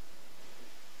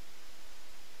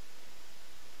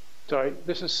 Sorry,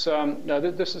 this is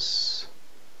this is.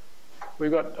 We've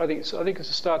got. I think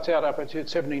this starts out up at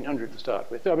 1700 to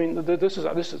start with. I mean, this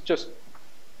is just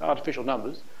artificial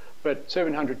numbers, but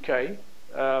 700K,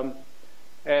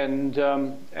 and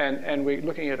we're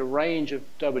looking at a range of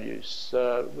W's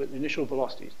with initial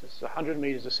velocities. This is 100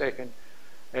 meters a second,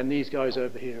 and these guys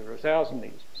over here are 1,000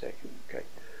 meters per second. Okay,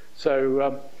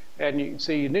 so and you can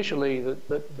see initially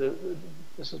that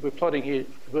we're plotting here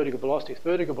vertical velocity.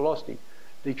 Vertical velocity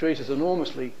decreases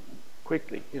enormously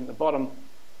quickly. In the bottom,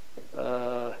 you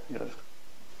know,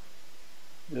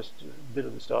 just a bit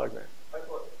of this diagram. I'm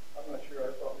not sure,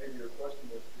 I thought maybe your question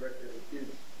was directed at is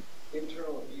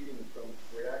internal heating from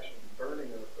reaction, burning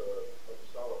of the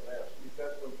solid mass.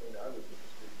 That's one thing I was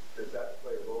interested in. Does that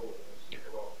play a role in this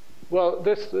at all? Well,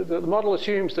 the model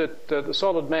assumes that the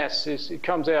solid mass it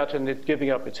comes out and it's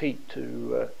giving up its heat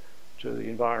to the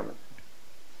environment.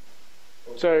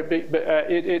 So,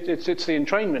 it's the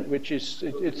entrainment, which is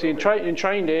the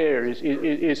entrained air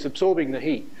is absorbing the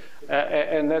heat,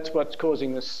 and that's what's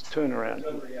causing this turnaround. It's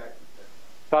unreactive.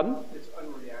 Pardon? It's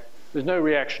unreactive. There's no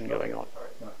reaction going on.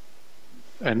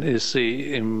 And is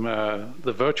the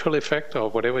virtual effect, or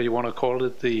whatever you want to call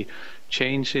it, the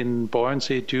change in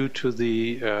buoyancy due to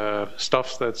the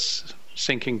stuff that's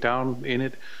sinking down in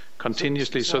it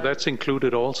continuously? So that's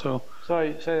included also?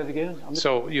 Sorry, say that again.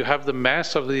 So you have the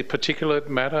mass of the particulate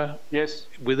matter yes.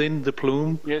 within the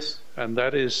plume? Yes. And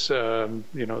that is,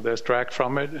 you know, there's drag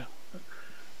from it?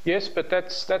 Yes, but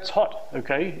that's hot,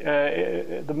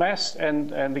 okay? The mass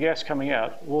and the gas coming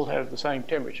out all have the same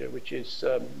temperature, which is,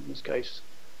 in this case,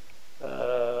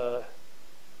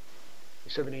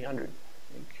 1700, I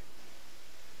think.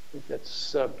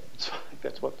 That's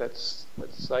what that's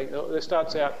saying. It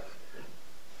starts out.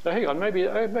 So hang on, maybe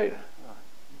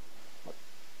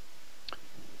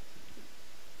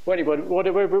well, anyway,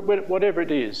 whatever it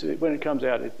is, when it comes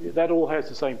out, that all has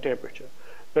the same temperature.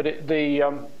 But it's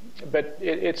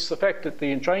the fact that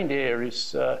the entrained air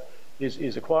is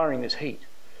acquiring this heat,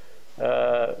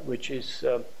 which is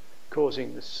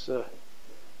causing this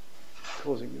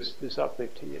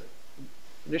uplift here.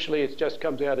 Initially, it just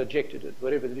comes out ejected at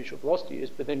whatever the initial velocity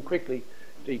is, but then quickly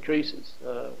decreases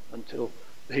until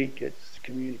the heat gets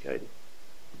communicated.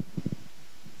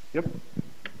 Yep.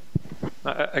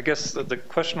 I guess the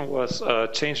question was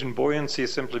change in buoyancy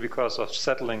simply because of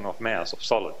settling of mass of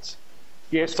solids.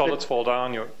 Yes. If solids fall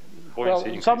down, your buoyancy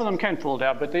increases. Some of them can fall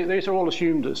down, but these are all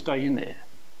assumed to stay in there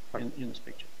in this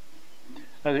picture.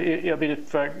 I mean,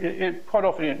 quite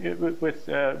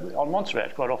often on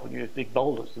Montserrat, quite often you have big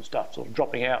boulders and stuff sort of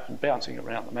dropping out and bouncing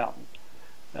around the mountain.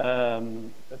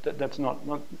 That's not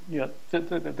you know,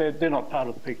 they're not part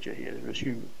of the picture here. They're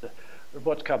assumed that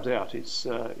what comes out is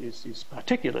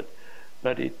particulate,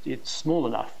 but it's small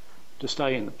enough to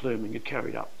stay in the plume and get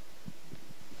carried up.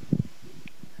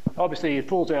 Obviously, it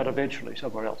falls out eventually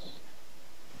somewhere else.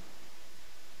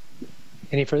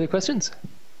 Any further questions?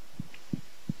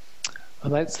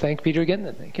 Well, let's thank Peter again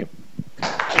then. Thank you.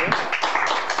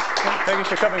 Thank you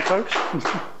for coming, folks.